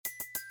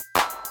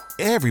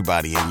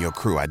Everybody in your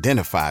crew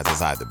identifies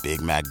as either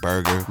Big Mac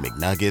Burger,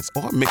 McNuggets,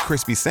 or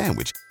McCrispy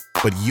Sandwich.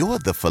 But you're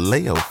the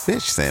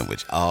Filet-O-Fish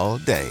Sandwich all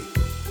day.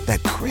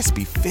 That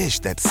crispy fish,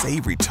 that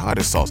savory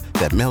tartar sauce,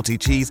 that melty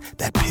cheese,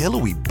 that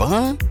pillowy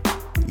bun.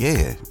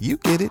 Yeah, you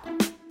get it.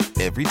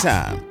 Every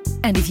time.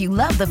 And if you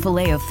love the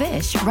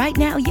Filet-O-Fish, right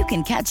now you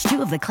can catch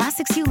two of the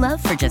classics you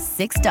love for just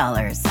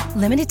 $6.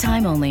 Limited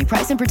time only.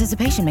 Price and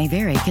participation may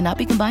vary. Cannot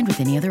be combined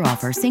with any other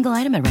offer. Single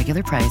item at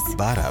regular price.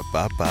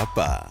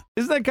 Ba-da-ba-ba-ba.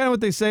 Isn't that kind of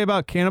what they say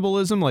about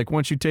cannibalism? Like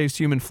once you taste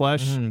human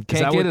flesh,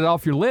 can't get it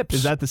off your lips.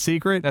 Is that the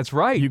secret? That's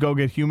right. You go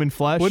get human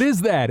flesh? What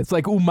is that? It's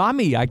like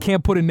umami. I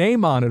can't put a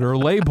name on it or a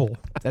label.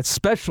 That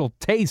special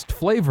taste,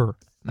 flavor.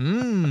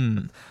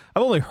 I've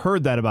only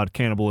heard that about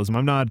cannibalism.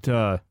 I'm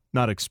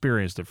not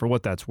experienced it, for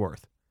what that's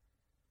worth.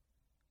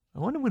 I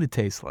wonder what it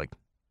tastes like.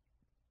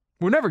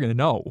 We're never going to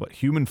know. What,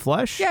 human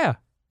flesh? Yeah.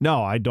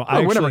 No, I don't.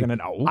 We're never going to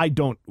know. I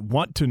don't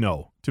want to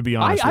know, to be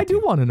honest I do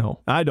want to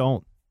know. I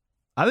don't.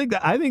 I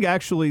think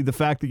actually the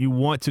fact that you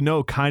want to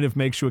know kind of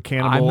makes you a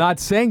cannibal. I'm not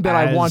saying that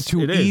I want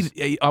to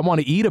eat. I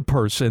want to eat a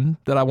person,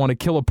 that I want to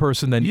kill a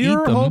person, then eat them.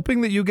 You're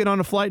hoping that you get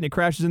on a flight and it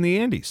crashes in the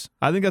Andes.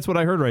 I think that's what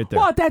I heard right there.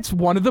 Well, that's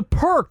one of the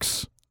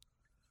perks.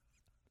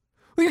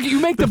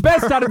 You make the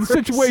best out of the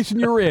situation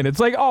you're in. It's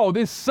like, oh,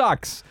 this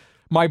sucks.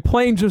 My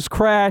plane just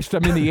crashed.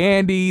 I'm in the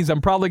Andes.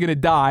 I'm probably going to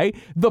die.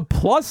 The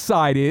plus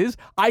side is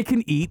I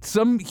can eat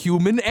some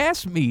human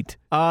ass meat.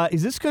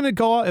 Is this going to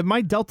go out? At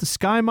my Delta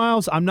Sky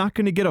Miles, I'm not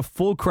going to get a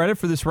full credit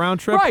for this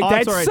round trip.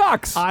 Right, that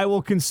sucks. I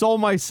will console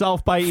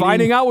myself by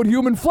finding out what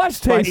human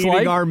flesh tastes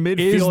like our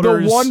is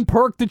the one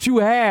perk that you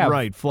have.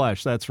 Right,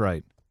 flesh. That's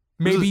right.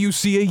 Maybe you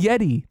see a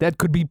Yeti. That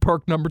could be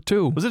perk number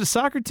 2. Was it a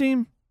soccer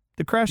team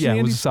that crashed in the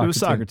Andes? It was a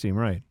soccer team,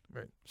 right.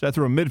 So I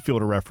threw a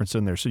midfielder reference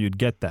in there so you'd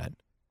get that.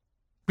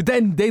 But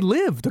then they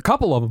lived. A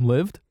couple of them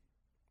lived.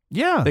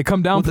 Yeah. They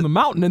come down from the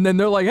mountain, and then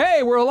they're like,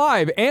 hey, we're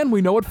alive, and we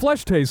know what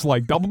flesh tastes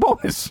like. Double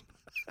bonus.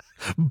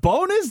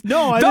 Bonus?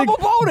 No,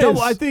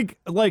 I think,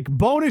 like,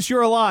 bonus,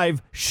 you're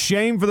alive.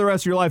 Shame for the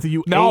rest of your life that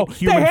you ate human flesh.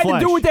 They had to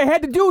do what they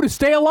had to do to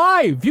stay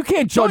alive. You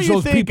can't judge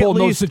those people in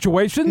those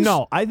situations.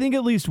 No, I think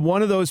at least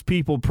one of those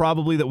people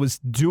probably that was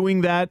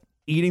doing that,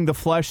 eating the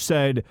flesh,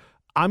 said,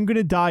 I'm going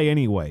to die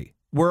anyway.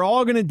 We're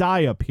all going to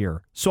die up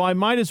here, so I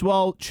might as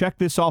well check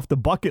this off the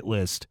bucket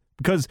list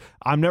because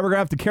I'm never going to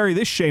have to carry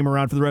this shame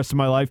around for the rest of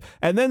my life.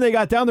 And then they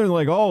got down there and they're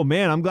like, oh,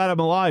 man, I'm glad I'm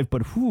alive,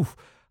 but whew,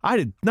 I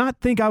did not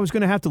think I was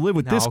going to have to live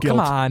with this guilt. Come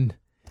on.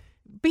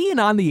 Being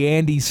on the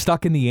Andes,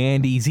 stuck in the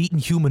Andes, eating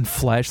human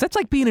flesh, that's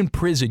like being in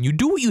prison. You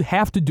do what you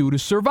have to do to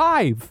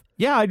survive.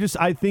 Yeah,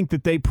 I think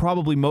that they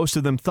probably, most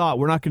of them thought,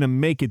 we're not going to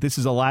make it. This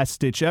is a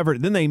last-ditch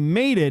effort. Then they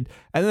made it,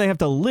 and then they have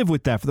to live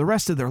with that for the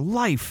rest of their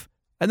life.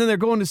 And then they're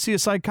going to see a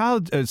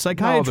psychiatrist.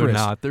 No, they're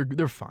not.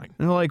 They're fine.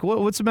 And they're like,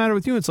 what's the matter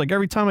with you? It's like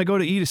every time I go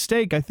to eat a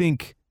steak, I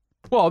think...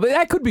 Well,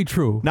 that could be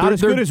true. Not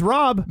as good as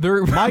Rob,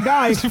 my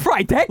guy.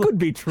 Right, that could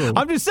be true.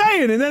 I'm just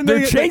saying. And then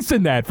they're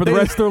chasing that for the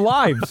rest of their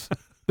lives.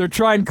 They're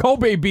trying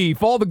Kobe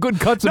beef, all the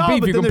good cuts of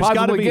beef you can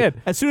possibly get.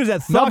 As soon as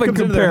that thought Nothing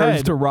comes into their compares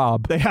head, to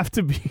Rob. They have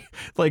to be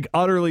like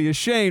utterly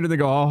ashamed, and they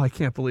go, oh, I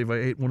can't believe I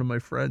ate one of my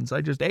friends.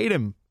 I just ate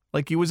him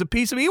like he was a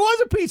piece of meat. He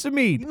was a piece of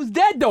meat. He was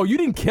dead, though. You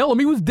didn't kill him.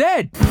 He was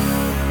dead.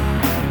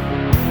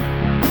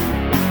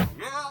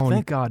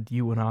 Thank God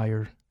you and I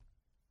are,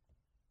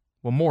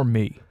 well, more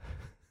me,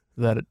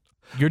 that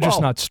you're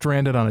just not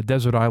stranded on a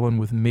desert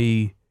island with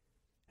me,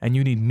 and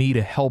you need me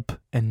to help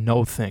and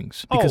know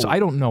things, because I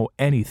don't know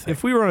anything.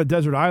 If we were on a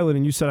desert island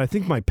and you said, I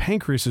think my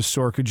pancreas is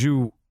sore, could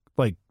you,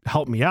 like,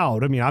 help me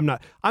out? I mean,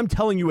 I'm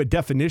telling you a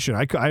definition.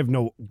 I have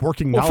no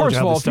working knowledge Well, first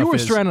of all, if you were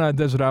is. stranded on a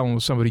desert island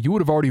with somebody, you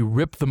would have already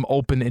ripped them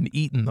open and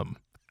eaten them.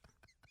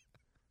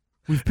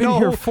 We've been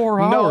here 4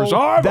 hours.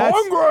 I'm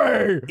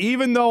hungry!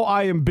 Even though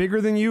I am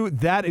bigger than you,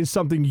 that is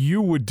something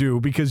you would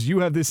do because you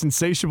have this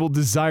insatiable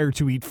desire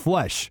to eat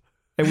flesh.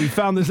 And we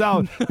found this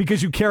out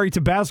because you carry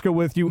Tabasco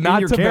with you in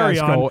your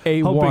carry-on.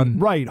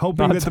 A1.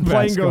 Hoping that the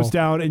plane goes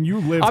down and you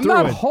live through it. I'm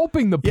not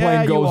hoping the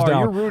plane goes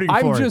down. You're rooting for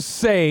I'm just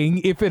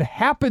saying if it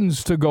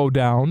happens to go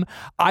down,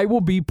 I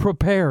will be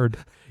prepared.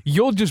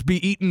 You'll just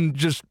be eating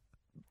just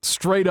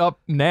straight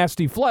up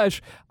nasty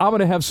flesh. I'm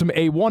going to have some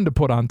A1 to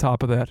put on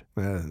top of that.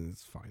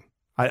 It's fine.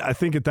 I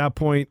think at that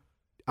point,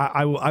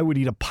 I would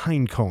eat a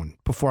pine cone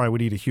before I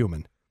would eat a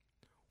human.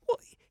 Well,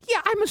 yeah,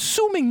 I'm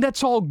assuming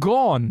that's all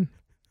gone.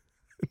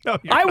 No,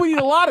 I would eat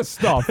a lot of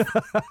stuff.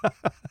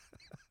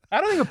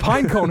 I don't think a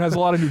pine cone has a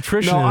lot of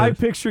nutrition in it. I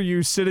picture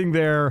you sitting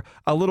there,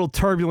 a little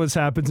turbulence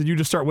happens, and you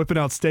just start whipping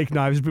out steak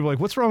knives, and people are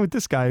like, what's wrong with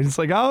this guy? And it's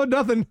like, oh,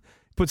 nothing.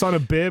 Puts on a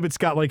bib. It's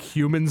got, like,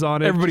 humans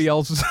on it. Everybody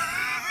else is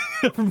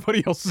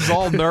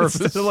all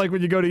nervous. It's like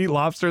when you go to eat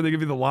lobster, they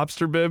give you the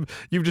lobster bib.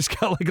 You've just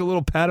got, like, a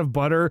little pat of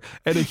butter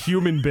and a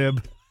human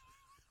bib.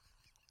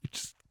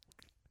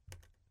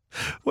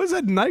 What is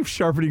that knife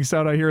sharpening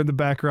sound I hear in the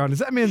background? Is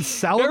that man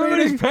salivating?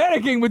 Everybody's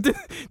panicking, but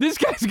this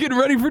guy's getting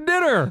ready for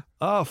dinner.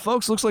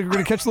 Folks, looks like we're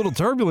going to catch a little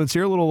turbulence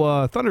here, a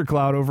little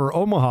thundercloud over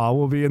Omaha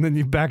will be, and then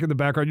you back in the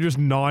background, you're just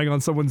gnawing on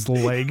someone's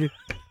leg.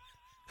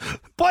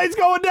 Plane's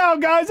going down,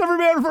 guys. Every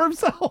man for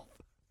himself.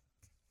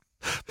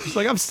 She's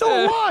like, I'm still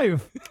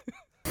alive.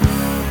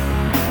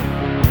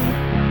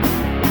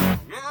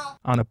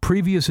 On a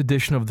previous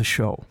edition of the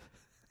show,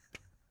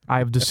 I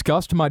have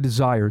discussed my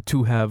desire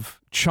to have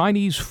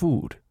Chinese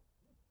food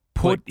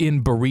put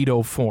in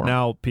burrito form.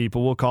 Now,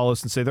 people will call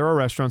us and say there are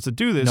restaurants that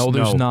do this. No,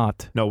 there's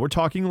not. No, we're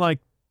talking like,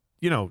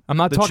 I'm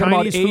not talking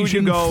Chinese about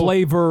Asian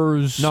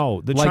flavors.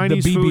 No, the like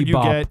Chinese the food you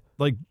bibimbap. get,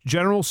 like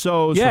General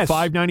Tso's for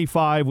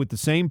 $5.95 with the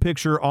same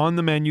picture on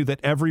the menu that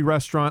every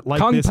restaurant like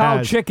Kung this Pao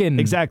has. chicken.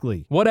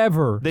 Exactly.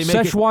 Whatever. They make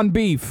Szechuan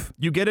beef.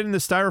 You get it in the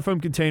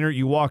styrofoam container.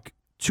 You walk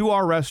to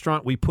our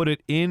restaurant. We put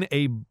it in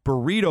a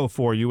burrito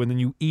for you, and then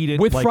you eat it.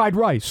 With fried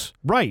rice.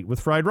 Right, with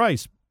fried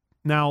rice.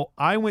 Now,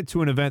 I went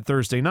to an event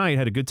Thursday night,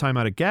 had a good time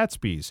out at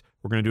Gatsby's.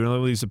 We're going to do another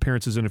one of these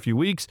appearances in a few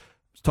weeks. I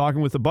was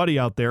talking with a buddy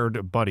out there,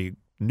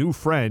 new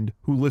friend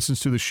who listens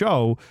to the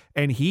show,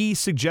 and he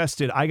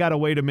suggested I got a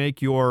way to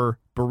make your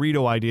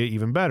burrito idea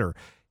even better.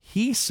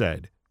 He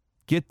said,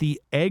 get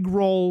the egg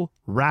roll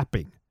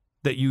wrapping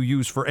that you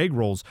use for egg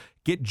rolls.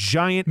 Get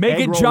giant Make egg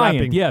it roll giant,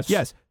 wrapping. yes.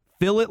 Yes.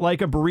 Fill it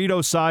like a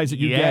burrito size that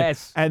you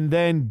Yes. get, and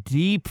then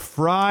deep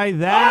fry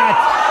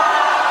that.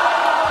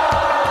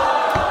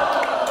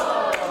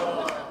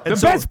 The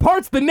best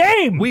part's the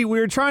name. We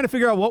were trying to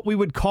figure out what we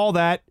would call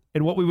that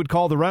and what we would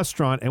call the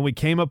restaurant, and we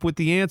came up with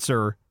the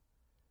answer.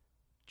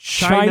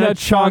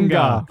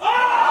 Chinachanga.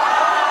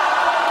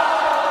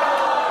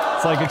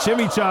 It's like a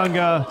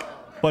chimichanga,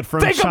 but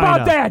from China. Think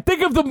about that.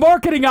 Think of the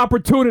marketing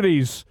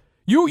opportunities.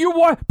 You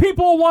want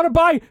people want to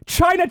buy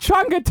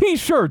Chinachanga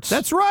T-shirts.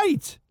 That's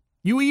right.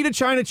 You eat a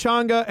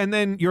chimichanga, and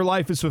then your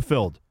life is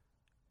fulfilled.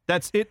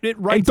 That's it. It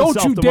writes and don't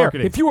itself you to dare!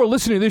 marketing. If you are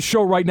listening to this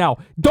show right now,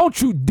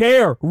 don't you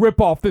dare rip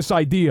off this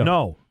idea.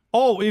 No.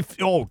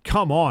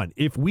 Come on.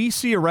 If we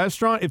see a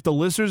restaurant, if the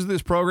listeners of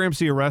this program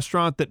see a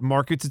restaurant that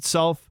markets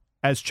itself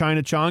as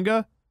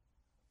Chinachanga,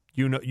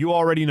 you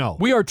already know.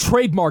 We are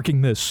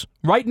trademarking this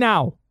right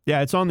now.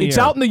 Yeah, it's on the It's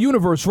air. out in the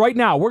universe right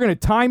now. We're going to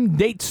time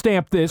date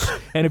stamp this,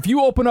 and if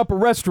you open up a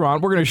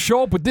restaurant, we're going to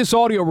show up with this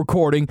audio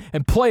recording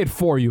and play it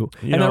for you,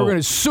 and then we're going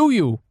to sue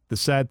you. The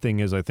sad thing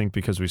is, I think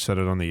because we said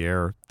it on the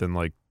air, then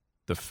like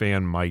the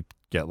fan might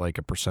get like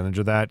a percentage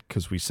of that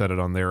because we said it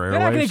on their airwaves. They're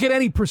not going to get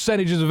any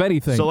percentages of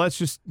anything. So let's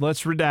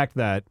redact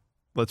that.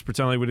 Let's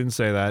pretend like we didn't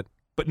say that.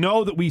 But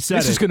know that we said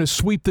this is going to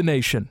sweep the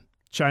nation.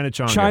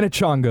 Chinachanga.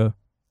 Chinachanga.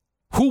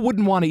 Who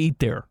wouldn't want to eat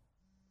there?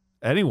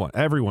 Everyone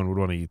would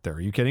want to eat there.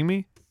 Are you kidding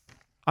me?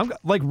 I'm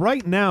like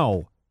right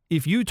now,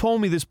 if you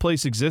told me this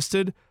place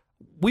existed,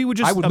 we would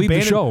just leave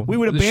the show. We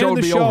would The abandon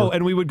the show show over.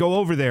 and we would go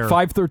over there.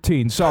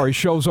 5:13. Sorry,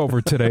 show's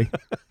over today.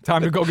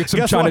 Time to go get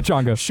some Guess what?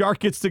 Chinachanga. Shark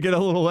gets to get a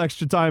little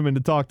extra time in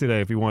to talk today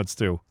if he wants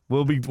to.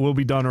 We'll be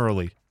done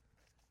early.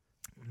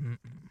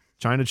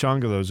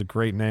 Chinachanga, though, is a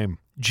great name.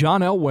 John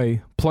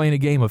Elway playing a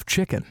game of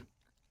chicken.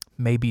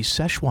 Maybe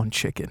Szechuan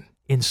chicken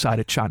inside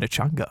a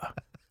Chinachanga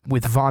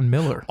with Von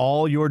Miller.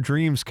 All your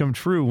dreams come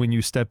true when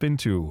you step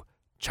into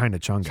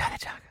Chinachanga.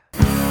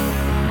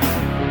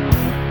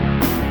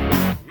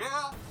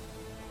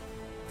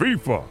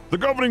 FIFA, the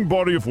governing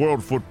body of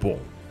world football,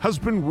 has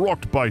been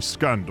rocked by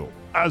scandal.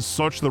 As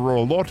such, there are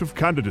a lot of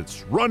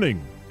candidates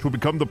running to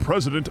become the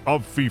president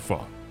of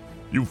FIFA.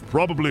 You've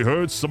probably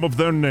heard some of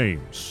their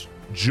names: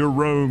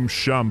 Jerome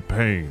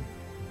Champagne,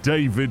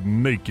 David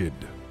Naked,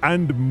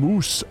 and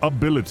Moose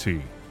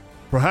Ability.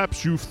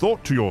 Perhaps you've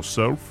thought to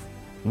yourself,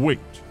 wait,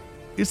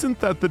 isn't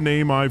that the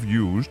name I've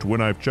used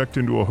when I've checked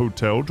into a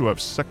hotel to have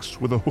sex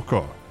with a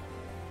hooker?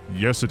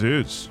 Yes, it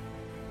is.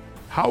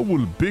 How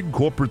will big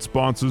corporate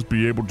sponsors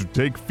be able to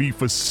take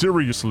FIFA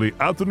seriously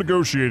at the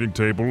negotiating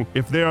table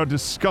if they are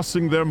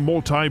discussing their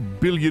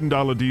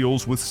multi-billion-dollar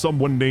deals with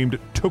someone named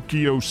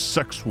Tokyo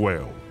Sex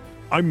Whale?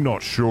 I'm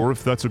not sure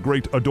if that's a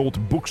great adult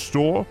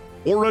bookstore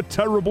or a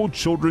terrible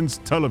children's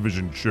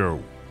television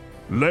show.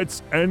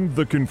 Let's end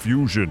the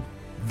confusion.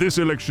 This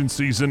election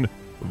season,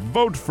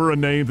 vote for a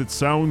name that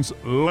sounds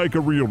like a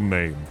real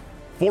name.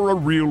 For a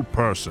real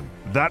person.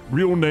 That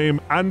real name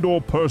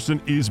and/or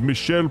person is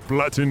Michel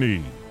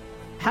Platini.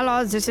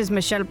 Hello, this is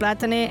Michel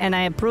Platini, and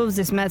I approve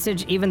this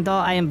message even though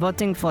I am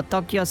voting for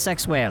Tokyo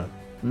Sex Whale.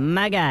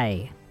 My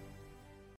guy.